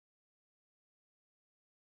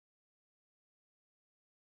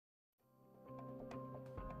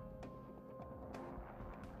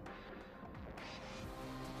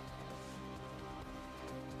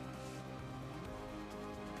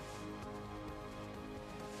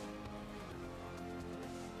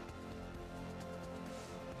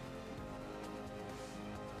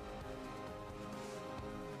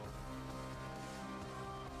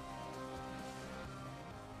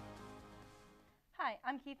Hi,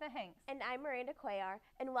 I'm Keitha Hanks. And I'm Miranda Cuellar,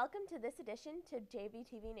 and welcome to this edition to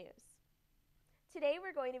JVTV News. Today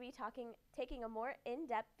we're going to be taking a more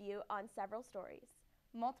in-depth view on several stories.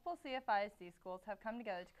 Multiple CFISD schools have come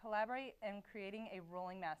together to collaborate in creating a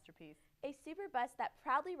rolling masterpiece. A super bus that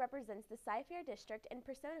proudly represents the Cy-Fair district and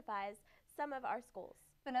personifies some of our schools.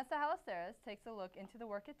 Vanessa Halasteras takes a look into the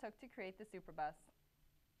work it took to create the super bus.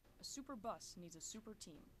 A super bus needs a super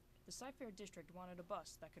team. The Cy-Fair district wanted a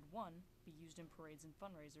bus that could 1. Be used in parades and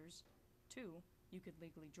fundraisers, 2. You could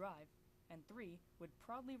legally drive, and 3. Would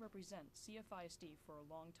proudly represent CFISD for a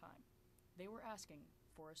long time. They were asking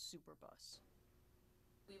for a super bus.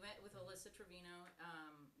 We met with Alyssa Trevino,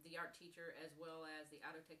 the art teacher, as well as the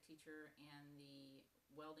auto tech teacher and the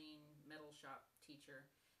welding metal shop teacher,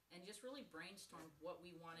 and just really brainstormed what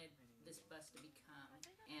we wanted this bus to become.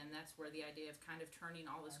 And that's where the idea of kind of turning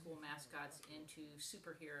all the school mascots into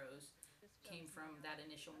superheroes came from that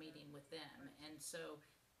initial meeting with them. And so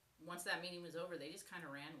once that meeting was over, they just kind of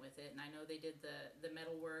ran with it. And I know they did the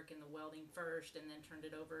metal work and the welding first, and then turned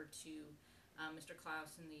it over to Mr.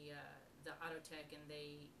 Klaus and the auto tech, and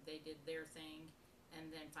they did their thing. And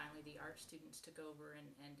then finally the art students took over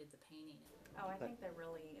and did the painting. Oh, I think they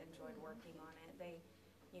really enjoyed working on it. They,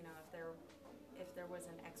 you know, if there was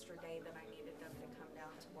an extra day that I needed them to come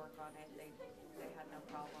down to work on it, they had no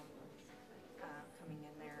problem coming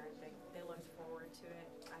in there. They looked forward to it,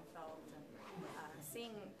 I felt, and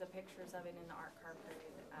seeing the pictures of it in the art carpet,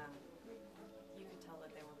 you could tell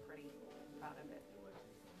that they were pretty proud of it.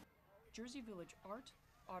 Jersey Village art,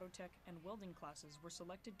 auto tech, and welding classes were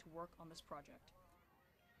selected to work on this project.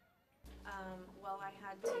 Well, I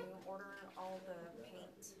had to order all the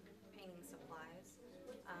painting supplies,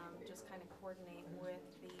 just kind of coordinate with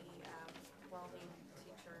the welding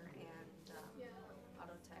teacher and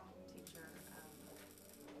auto tech teacher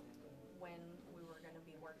when we were going to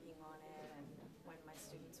be working on it and when my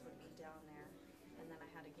students would be down there. And then I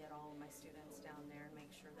had to get all of my students down there and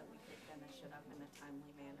make sure that we could finish it up in a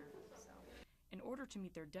timely manner. So, in order to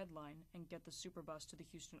meet their deadline and get the super bus to the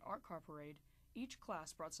Houston Art Car Parade, each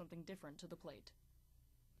class brought something different to the plate.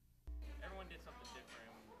 Everyone did something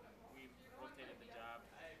different. We rotated the job.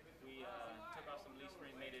 We took off some leaf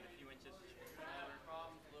spring, made it a few inches smaller.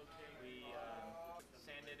 We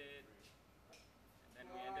sanded it, and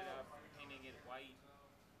then we ended up painting it white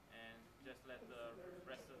and just let the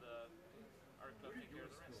rest of the art club take care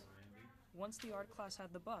of the rest. Once the art class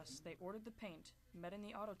had the bus, they ordered the paint, met in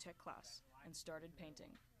the auto tech class, and started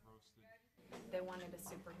painting. they wanted a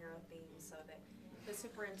superhero theme so that the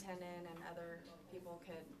superintendent and other people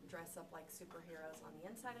could dress up like superheroes on the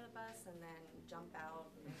inside of the bus and then jump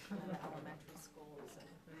out in front of the elementary schools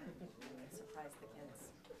and surprise the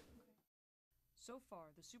kids. So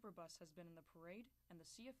far, the super bus has been in the parade and the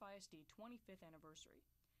CFISD 25th anniversary.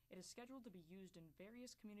 It is scheduled to be used in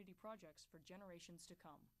various community projects for generations to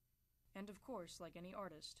come. And of course, like any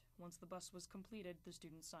artist, once the bus was completed, the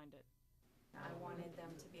students signed it. I wanted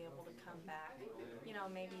them to be able to come back,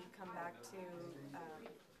 maybe come back to,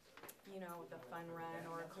 the fun run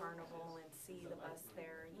or a carnival and see the bus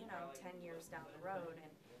there, 10 years down the road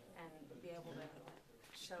and be able to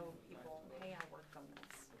show people, hey, I worked on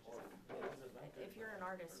this. So, if you're an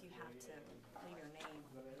artist, you have to leave your name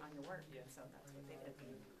on your work, so that's what they did.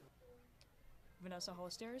 Vanessa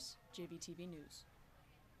Halasteras, JVTV News.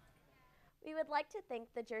 We would like to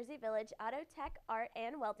thank the Jersey Village Auto Tech, Art,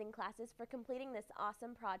 and Welding classes for completing this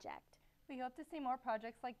awesome project. We hope to see more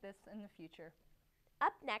projects like this in the future.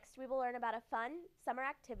 Up next, we will learn about a fun summer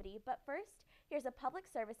activity, but first, here's a public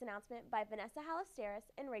service announcement by Vanessa Halasteras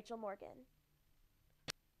and Rachel Morgan.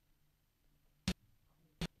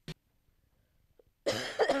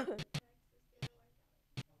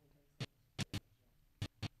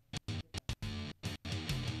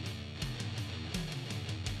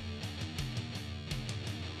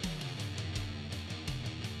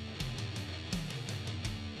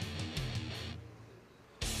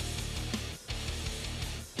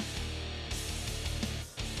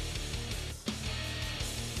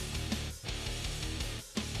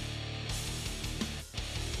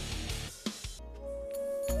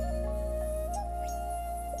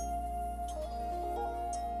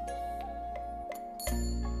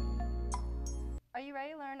 Are you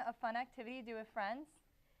ready to learn a fun activity to do with friends?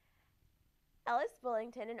 Ellis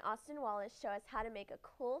Bullington and Austin Wallace show us how to make a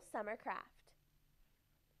cool summer craft.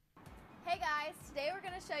 Hey guys, today we're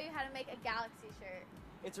going to show you how to make a galaxy shirt.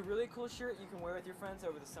 It's a really cool shirt you can wear with your friends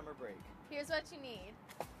over the summer break. Here's what you need.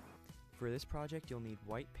 For this project, you'll need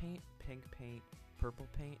white paint, pink paint, purple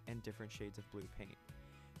paint, and different shades of blue paint.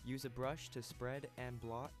 Use a brush to spread and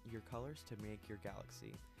blot your colors to make your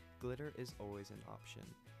galaxy. Glitter is always an option.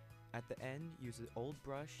 At the end, use an old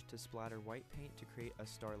brush to splatter white paint to create a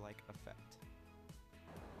star-like effect.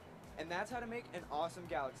 And that's how to make an awesome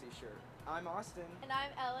Galaxy shirt. I'm Austin. And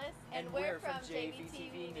I'm Ellis, and we're from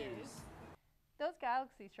JVTV News. Those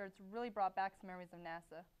Galaxy shirts really brought back some memories of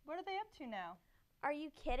NASA. What are they up to now? Are you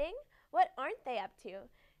kidding? What aren't they up to?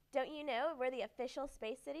 Don't you know we're the official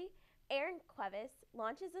space city? Aaron Cuevas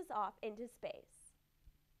launches us off into space.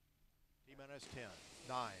 T-minus 10,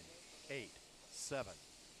 9, 8, 7,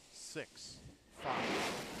 6, 5,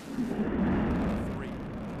 3,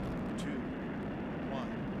 2,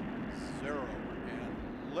 1, 0,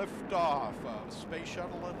 and liftoff of Space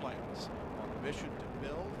Shuttle Atlantis on a mission to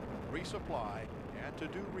build, resupply, and to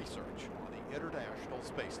do research on the International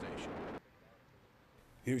Space Station.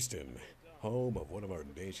 Houston, home of one of our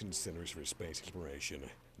nation's centers for space exploration,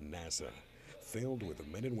 NASA, filled with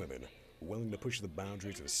men and women willing to push the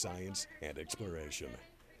boundaries of science and exploration.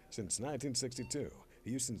 Since 1962,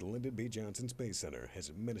 Houston's Lyndon B. Johnson Space Center has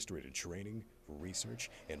administered training,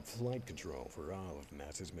 research, and flight control for all of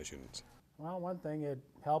NASA's missions. Well, one thing, it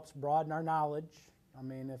helps broaden our knowledge. I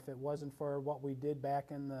mean, if it wasn't for what we did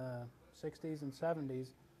back in the 60s and 70s,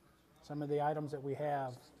 some of the items that we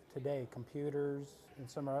have today, computers, and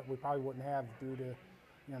some of it we probably wouldn't have due to,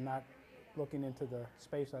 not looking into the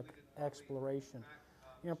space exploration.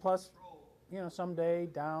 Plus, someday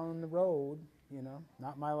down the road,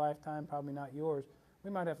 not my lifetime, probably not yours, we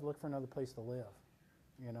might have to look for another place to live,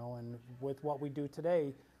 and with what we do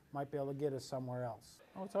today, might be able to get us somewhere else.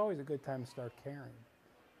 Oh, it's always a good time to start caring.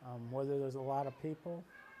 Whether there's a lot of people,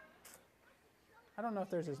 I don't know if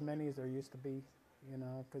there's as many as there used to be,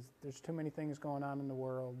 because there's too many things going on in the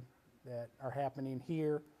world that are happening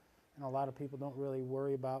here, and a lot of people don't really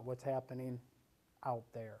worry about what's happening out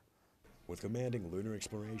there. With commanding lunar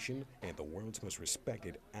exploration and the world's most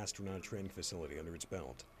respected astronaut training facility under its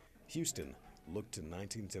belt, Houston looked to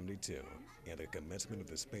 1972 and the commencement of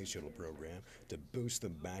the Space Shuttle program to boost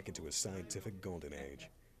them back into a scientific golden age.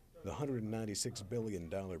 The $196 billion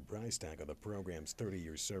price tag on the program's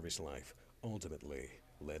 30-year service life ultimately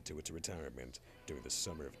led to its retirement during the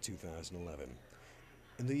summer of 2011.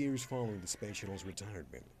 In the years following the Space Shuttle's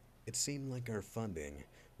retirement, it seemed like our funding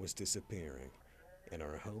was disappearing, and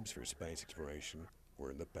our hopes for space exploration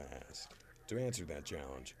were in the past. To answer that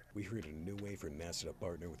challenge, we created a new way for NASA to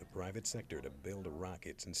partner with the private sector to build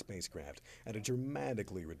rockets and spacecraft at a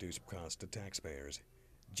dramatically reduced cost to taxpayers.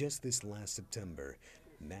 Just this last September,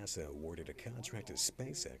 NASA awarded a contract to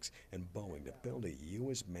SpaceX and Boeing to build a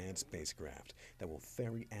U.S. manned spacecraft that will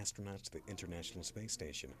ferry astronauts to the International Space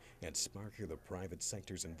Station and spark the private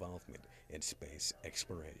sector's involvement in space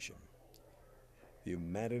exploration.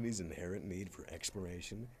 Humanity's inherent need for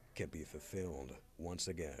exploration can be fulfilled once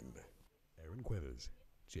again. Aaron Cuevas,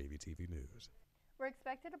 JVTV News. We're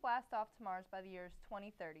expected to blast off to Mars by the year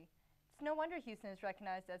 2030. It's no wonder Houston is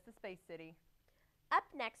recognized as the Space City. Up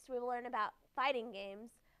next, we will learn about fighting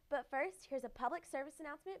games. But first, here's a public service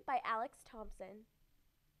announcement by Alex Thompson.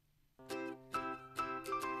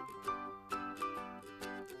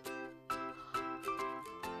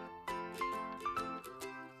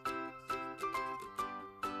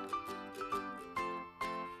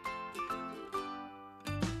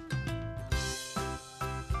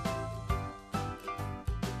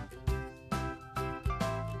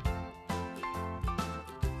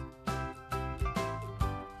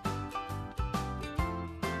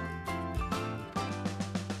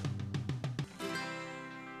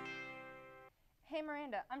 Hey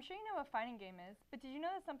Miranda, I'm sure you know what a fighting game is, but did you know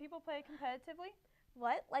that some people play it competitively?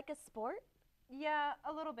 What, like a sport? Yeah,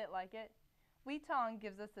 a little bit like it. Wee Tong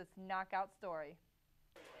gives us this knockout story.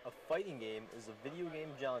 A fighting game is a video game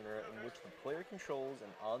genre in which the player controls an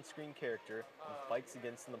on-screen character and fights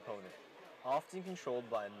against an opponent, often controlled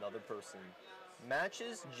by another person.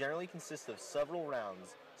 Matches generally consist of several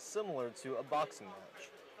rounds, similar to a boxing match.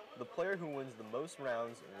 The player who wins the most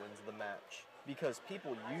rounds wins the match. Because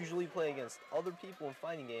people usually play against other people in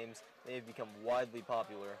fighting games, they have become widely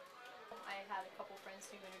popular. I had a couple friends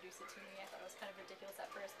who introduced it to me. I thought it was kind of ridiculous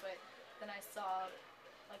at first, but then I saw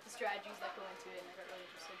the strategies that go into it, and I got really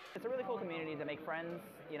interested. It's a really cool community to make friends.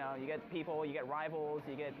 You get people, you get rivals,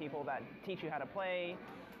 you get people that teach you how to play.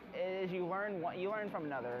 As you learn from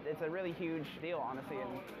another. It's a really huge deal, honestly,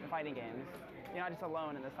 in fighting games. You're not just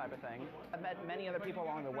alone in this type of thing. I've met many other people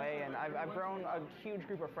along the way, and I've grown a huge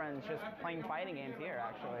group of friends just playing fighting games here,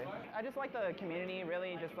 actually. I just like the community,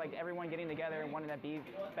 really, just like everyone getting together and wanting to be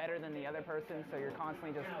better than the other person, so you're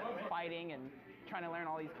constantly just fighting and trying to learn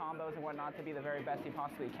all these combos and whatnot to be the very best you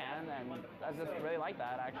possibly can, and I just really like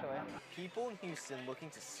that, actually. People in Houston looking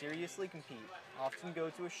to seriously compete often go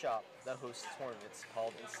to a shop that hosts tournaments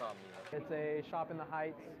called Insomnia. It's a shop in the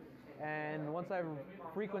Heights, And once I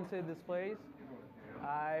frequented this place,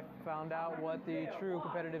 I found out what the true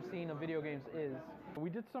competitive scene of video games is. We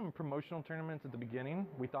did some promotional tournaments at the beginning.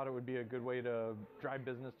 We thought it would be a good way to drive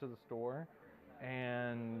business to the store,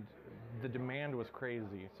 and the demand was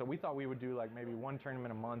crazy. So we thought we would do like maybe one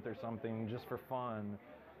tournament a month or something just for fun.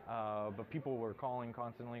 But people were calling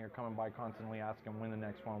constantly or coming by constantly asking when the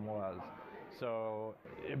next one was. So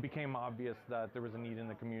it became obvious that there was a need in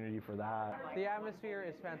the community for that. The atmosphere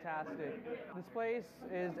is fantastic. This place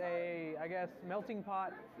is a, I guess, melting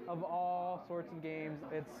pot of all sorts of games.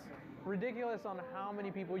 It's ridiculous on how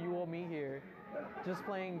many people you will meet here just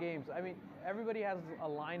playing games. I mean, everybody has a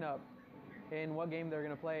lineup in what game they're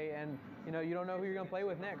going to play, and you don't know who you're going to play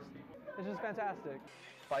with next. It's just fantastic.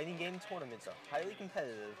 Fighting game tournaments are highly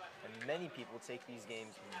competitive, and many people take these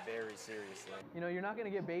games very seriously. You're not going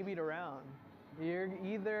to get babied around. You're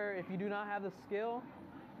either, if you do not have the skill,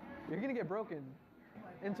 you're going to get broken.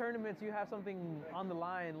 In tournaments, you have something on the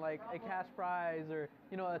line, like a cash prize or,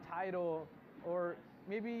 a title, or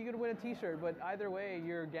maybe you could win a t-shirt, but either way,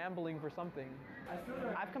 you're gambling for something.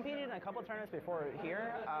 I've competed in a couple tournaments before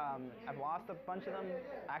here. I've lost a bunch of them,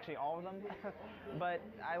 actually all of them, but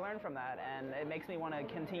I learned from that, and it makes me want to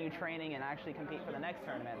continue training and actually compete for the next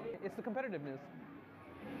tournament. It's the competitiveness,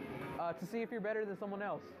 to see if you're better than someone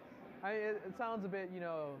else. It sounds a bit,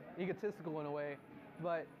 egotistical in a way,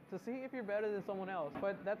 but to see if you're better than someone else.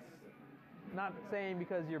 But that's not saying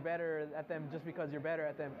because you're better at them just because you're better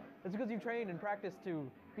at them. It's because you train and practice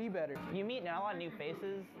to be better. You meet a lot of new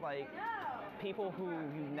faces, like people who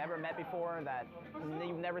you've never met before, that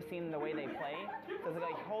you've never seen the way they play. So it's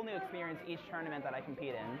like a whole new experience each tournament that I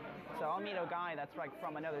compete in. So I'll meet a guy that's like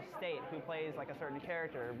from another state who plays like a certain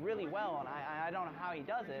character really well, and I don't know how he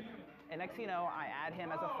does it. And next thing you know, I add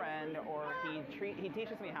him as a friend, or he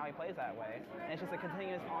teaches me how he plays that way. And it's just a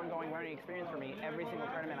continuous, ongoing learning experience for me every single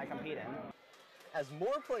tournament I compete in. As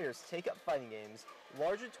more players take up fighting games,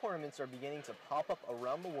 larger tournaments are beginning to pop up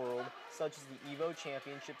around the world, such as the EVO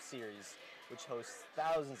Championship Series, which hosts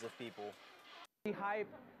thousands of people. The hype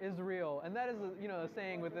is real, and that is a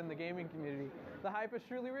saying within the gaming community. The hype is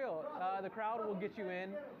truly real. The crowd will get you in.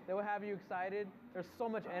 They will have you excited. There's so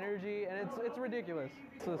much energy, and it's ridiculous.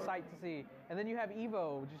 It's a sight to see. And then you have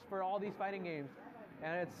EVO, just for all these fighting games,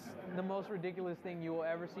 and it's the most ridiculous thing you will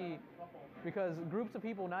ever see, because groups of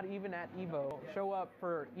people, not even at EVO, show up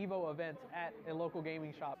for EVO events at a local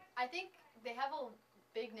gaming shop. I think they have a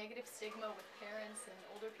big negative stigma with parents and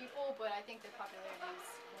older people, but I think their popularity is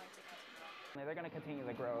going to continue. They're going to continue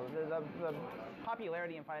to grow. The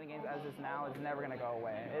popularity in fighting games as is now is never going to go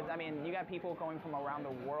away. I mean, you got people going from around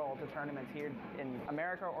the world to tournaments here in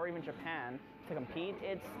America or even Japan to compete.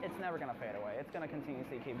 It's never going to fade away. It's going to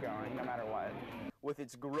continuously keep going no matter what. With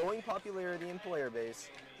its growing popularity and player base,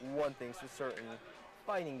 one thing's for certain,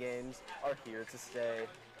 fighting games are here to stay.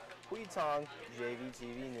 Hui Tong,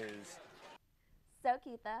 JVTV News. So,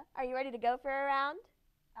 Keitha, are you ready to go for a round?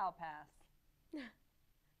 I'll pass.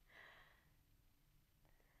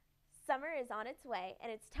 Summer is on its way,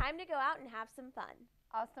 and it's time to go out and have some fun.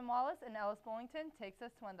 Austin Wallace and Ellis Bullington takes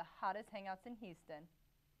us to one of the hottest hangouts in Houston.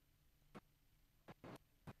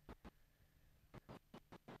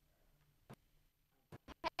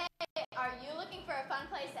 Hey, are you looking for a fun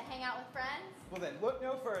place to hang out with friends? Well then, look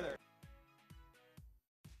no further.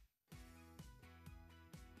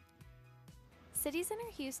 City Center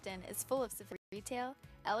Houston is full of retail,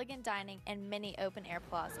 elegant dining, and many open-air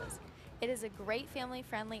plazas. It is a great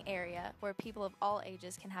family-friendly area where people of all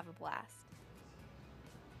ages can have a blast.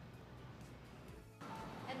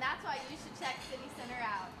 And that's why you should check City Center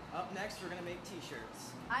out. Up next, we're going to make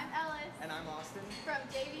t-shirts. I'm Ellis. And I'm Austin. From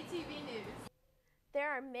JVTV News. There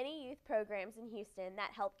are many youth programs in Houston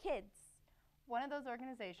that help kids. One of those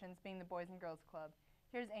organizations being the Boys and Girls Club.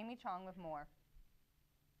 Here's Amy Chong with more.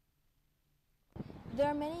 There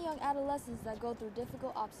are many young adolescents that go through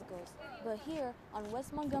difficult obstacles, but here on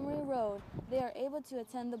West Montgomery Road, they are able to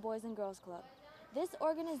attend the Boys and Girls Club. This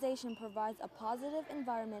organization provides a positive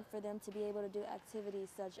environment for them to be able to do activities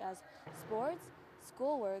such as sports,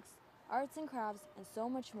 schoolworks, arts and crafts, and so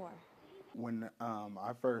much more. When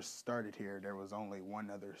I first started here, there was only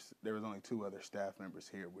two other staff members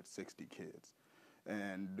here with 60 kids.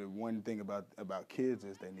 And the one thing about kids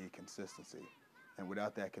is they need consistency. And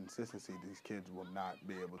without that consistency, these kids will not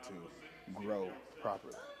be able to grow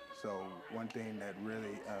properly. So one thing that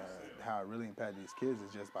really, how it really impacts these kids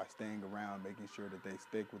is just by staying around, making sure that they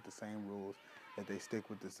stick with the same rules, that they stick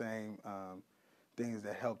with the same things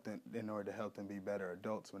that help them in order to help them be better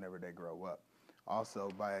adults whenever they grow up. Also,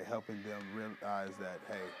 by helping them realize that,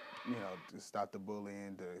 hey, to stop the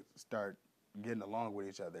bullying, to start getting along with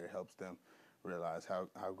each other, it helps them realize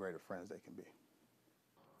how great of friends they can be.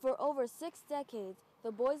 For over 6 decades,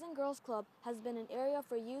 the Boys and Girls Club has been an area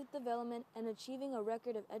for youth development and achieving a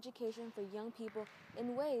record of education for young people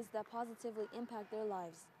in ways that positively impact their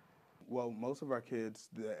lives. Well, most of our kids,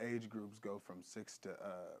 the age groups go from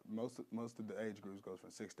most of the age groups goes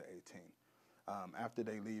from 6 to 18. After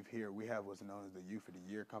they leave here, we have what's known as the Youth of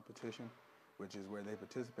the Year competition, which is where they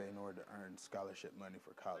participate in order to earn scholarship money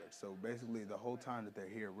for college. So basically, the whole time that they're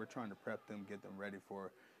here, we're trying to prep them, get them ready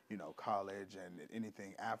for, college and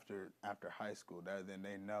anything after high school. That then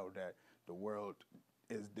they know that the world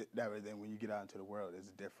is then when you get out into the world, it's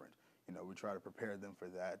different. We try to prepare them for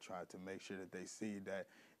that. Try to make sure that they see that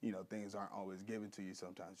things aren't always given to you.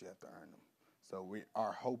 Sometimes you have to earn them. So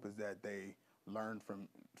our hope is that they learn from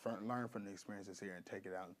the experiences here and take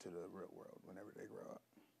it out into the real world whenever they grow up.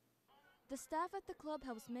 The staff at the club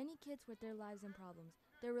helps many kids with their lives and problems.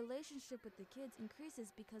 Their relationship with the kids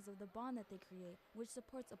increases because of the bond that they create, which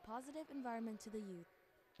supports a positive environment to the youth.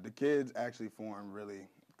 The kids actually form really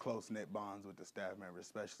close-knit bonds with the staff members,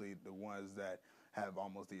 especially the ones that have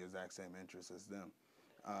almost the exact same interests as them.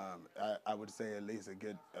 I would say at least a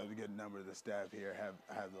good number of the staff here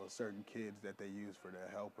have those certain kids that they use for their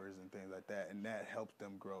helpers and things like that, and that helps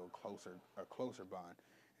them grow a closer bond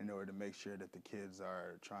in order to make sure that the kids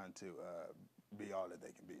are trying to be all that they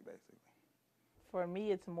can be, basically. For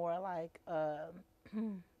me, it's more like,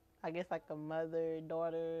 I guess like a mother,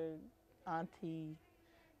 daughter, auntie,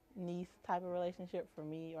 niece type of relationship for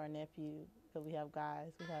me, or nephew, because we have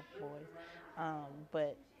guys, we have boys.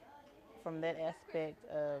 But from that aspect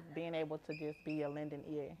of being able to just be a lending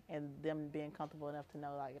ear and them being comfortable enough to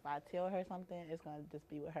know, like, if I tell her something, it's going to just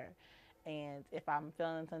be with her. And if I'm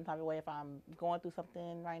feeling some type of way, if I'm going through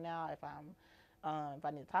something right now, if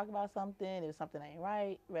I need to talk about something, if something ain't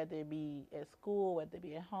right, whether it be at school, whether it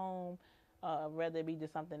be at home, whether it be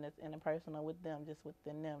just something that's interpersonal with them, just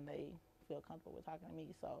within them, they feel comfortable with talking to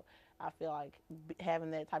me. So I feel like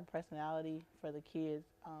having that type of personality for the kids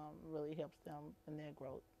really helps them in their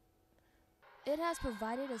growth. It has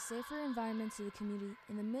provided a safer environment to the community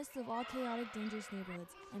in the midst of all chaotic, dangerous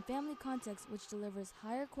neighborhoods and family context, which delivers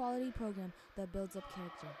higher quality program that builds up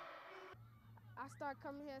character. I started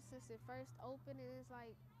coming here since it first opened, and it's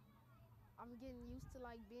like I'm getting used to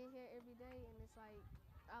like being here every day, and it's like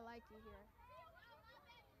I like it here.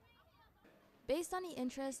 Based on the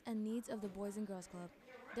interests and needs of the Boys and Girls Club,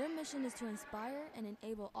 their mission is to inspire and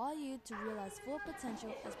enable all youth to realize full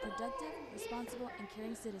potential as productive, responsible, and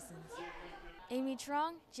caring citizens. Amy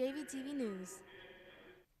Trong, JVTV News.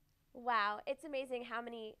 Wow, it's amazing how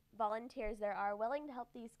many volunteers there are willing to help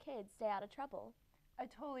these kids stay out of trouble. I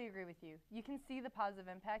totally agree with you. You can see the positive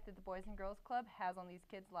impact that the Boys and Girls Club has on these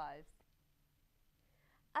kids' lives.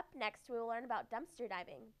 Up next, we will learn about dumpster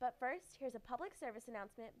diving. But first, here's a public service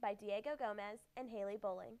announcement by Diego Gomez and Haley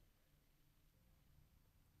Bowling.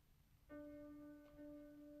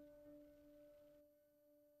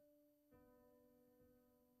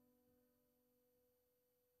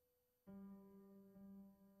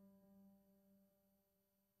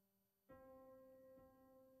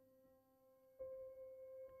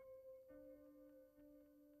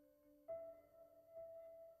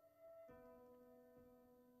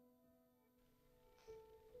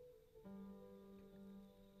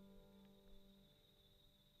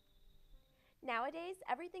 Nowadays,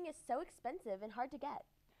 everything is so expensive and hard to get.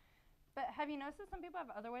 But have you noticed that some people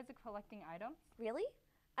have other ways of collecting items? Really?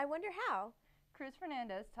 I wonder how. Cruz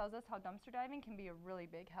Fernandez tells us how dumpster diving can be a really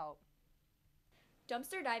big help.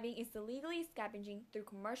 Dumpster diving is illegally scavenging through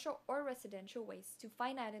commercial or residential waste to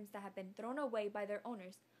find items that have been thrown away by their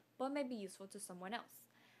owners but may be useful to someone else.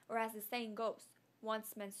 Or as the saying goes, one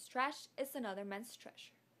man's trash is another man's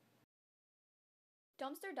treasure.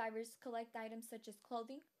 Dumpster divers collect items such as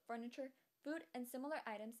clothing, furniture, food, and similar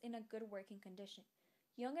items in a good working condition.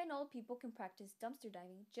 Young and old people can practice dumpster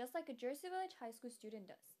diving just like a Jersey Village High School student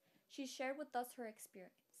does. She shared with us her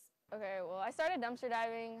experience. Okay, well, I started dumpster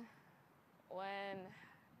diving when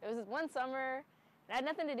it was one summer, and I had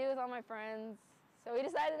nothing to do with all my friends, so we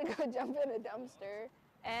decided to go jump in a dumpster,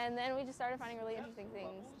 and then we just started finding really interesting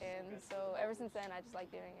things, and so ever since then, I just like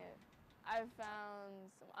doing it. I've found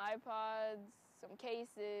some iPods, some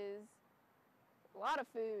cases, a lot of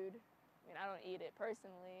food. I mean, I don't eat it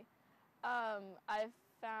personally. I've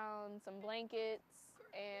found some blankets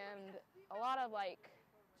and a lot of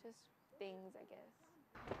just things, I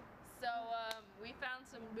guess. So we found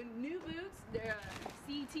some new boots. They're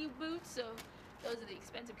CET boots, so those are the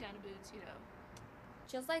expensive kind of boots, you know.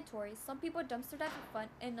 Just like Tori, some people dumpster dive for fun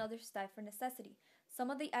and others dive for necessity.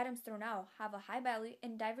 Some of the items thrown out have a high value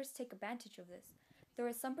and divers take advantage of this. There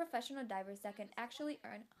are some professional divers that can actually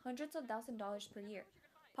earn hundreds of thousands of dollars per year.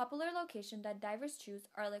 Popular locations that divers choose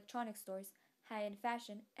are electronic stores, high-end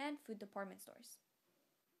fashion, and food department stores.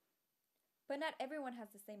 But not everyone has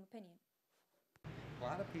the same opinion. A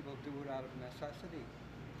lot of people do it out of necessity.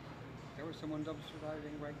 There was someone dumpster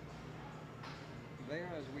diving right there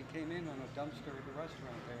as we came in on a dumpster at the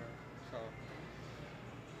restaurant there. So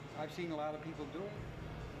I've seen a lot of people do it.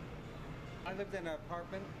 I lived in an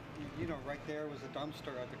apartment, you know, right there was a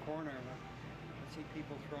dumpster at the corner. And I see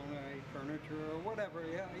people throwing away furniture or whatever.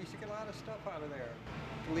 Yeah, I used to get a lot of stuff out of there.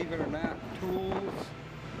 Believe it or not, tools.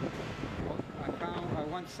 I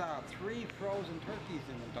once saw 3 frozen turkeys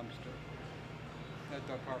in the dumpster at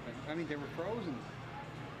the apartment. I mean, they were frozen.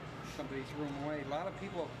 Somebody threw them away. A lot of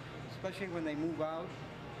people, especially when they move out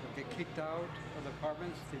or get kicked out of the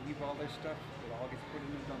apartments, they leave all their stuff. It all gets put in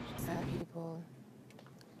the dumpster. People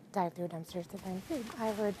dive through dumpsters to find food.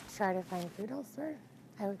 I would try to find food elsewhere.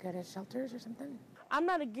 I would go to shelters or something. I'm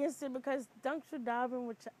not against it because dumpster diving,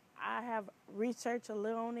 which I have researched a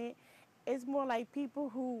little on it, it's more like people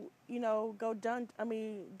who, you know, go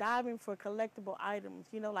diving for collectible items,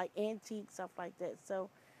 you know, like antiques, stuff like that. So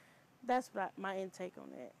that's my intake on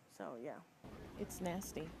that. So, yeah. It's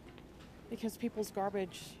nasty because people's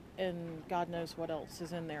garbage and God knows what else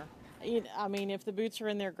is in there. I mean, if the boots are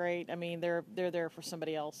in there, great. I mean, they're there for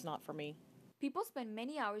somebody else, not for me. People spend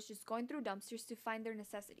many hours just going through dumpsters to find their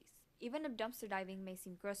necessities. Even if dumpster diving may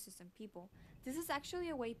seem gross to some people, this is actually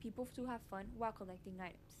a way people to have fun while collecting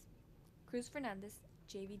items. Cruz Fernandez,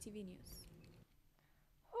 JVTV News.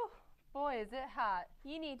 Whew, boy, is it hot.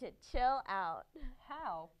 You need to chill out.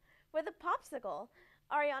 How? With a popsicle.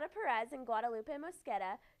 Ariana Perez and Guadalupe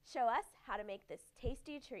Mosqueda show us how to make this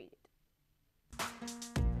tasty treat.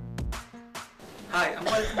 Hi, I'm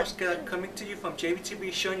Guadalupe Mosqueda coming to you from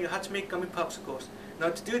JVTV showing you how to make gummy popsicles. Now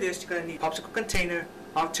to do this, you're going to need a popsicle container,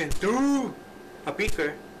 Mountain Dew, a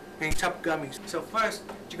beaker, and top gummies. So first,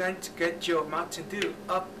 you're going to get your Mountain Dew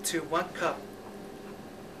up to 1 cup.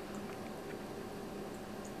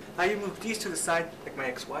 Now you move these to the side like my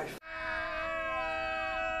ex-wife.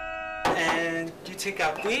 And you take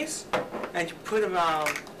out these and you put around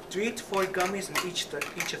 3 to 4 gummies in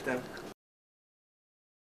each of them.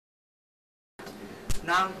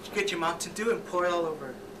 Now you get your Mountain Dew and pour it all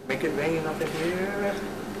over. Make it rain up in here.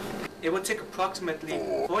 It will take approximately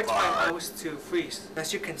 4 to 5 hours to freeze.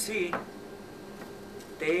 As you can see,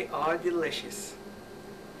 they are delicious.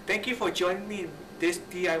 Thank you for joining me in this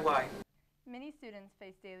DIY. Many students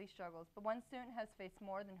face daily struggles, but one student has faced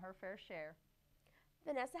more than her fair share.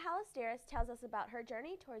 Vanessa Halasteris tells us about her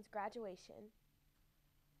journey towards graduation.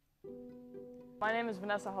 My name is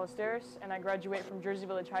Vanessa Halasteris, and I graduate from Jersey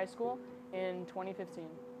Village High School in 2015.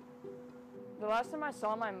 The last time I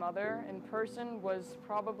saw my mother in person was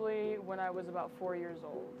probably when I was about 4 years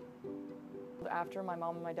old. After my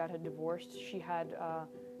mom and my dad had divorced, she had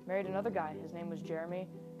married another guy. His name was Jeremy,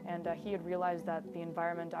 and he had realized that the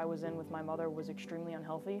environment I was in with my mother was extremely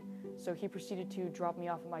unhealthy, so he proceeded to drop me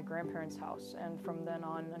off at my grandparents' house, and from then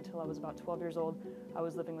on until I was about 12 years old, I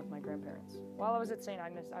was living with my grandparents. While I was at St.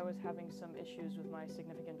 Agnes, I was having some issues with my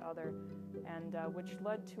significant other, and which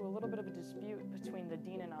led to a little bit of a dispute between the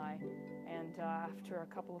dean and I, and after a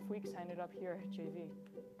couple of weeks, I ended up here at JV.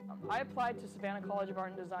 I applied to Savannah College of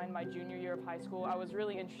Art and Design my junior year of high school. I was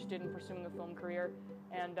really interested in pursuing a film career,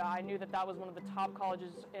 and I knew that that was one of the top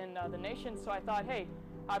colleges in the nation, so I thought, hey,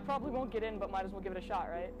 I probably won't get in, but might as well give it a shot,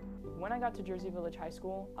 right? When I got to Jersey Village High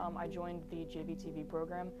School, I joined the JVTV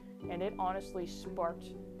program, and it honestly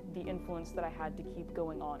sparked the influence that I had to keep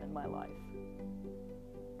going on in my life.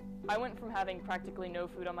 I went from having practically no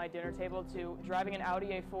food on my dinner table to driving an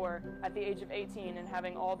Audi A4 at the age of 18 and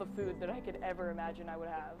having all the food that I could ever imagine I would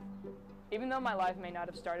have. Even though my life may not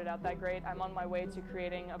have started out that great, I'm on my way to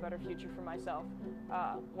creating a better future for myself,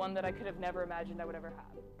 one that I could have never imagined I would ever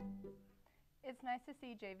have. It's nice to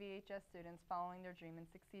see JVHS students following their dream and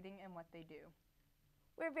succeeding in what they do.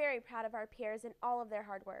 We're very proud of our peers and all of their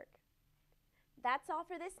hard work. That's all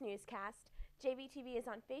for this newscast. JVTV is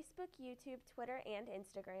on Facebook, YouTube, Twitter, and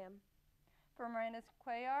Instagram. For Miranda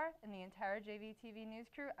Cuellar and the entire JVTV News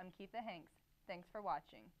crew, I'm Keitha Hanks. Thanks for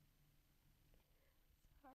watching.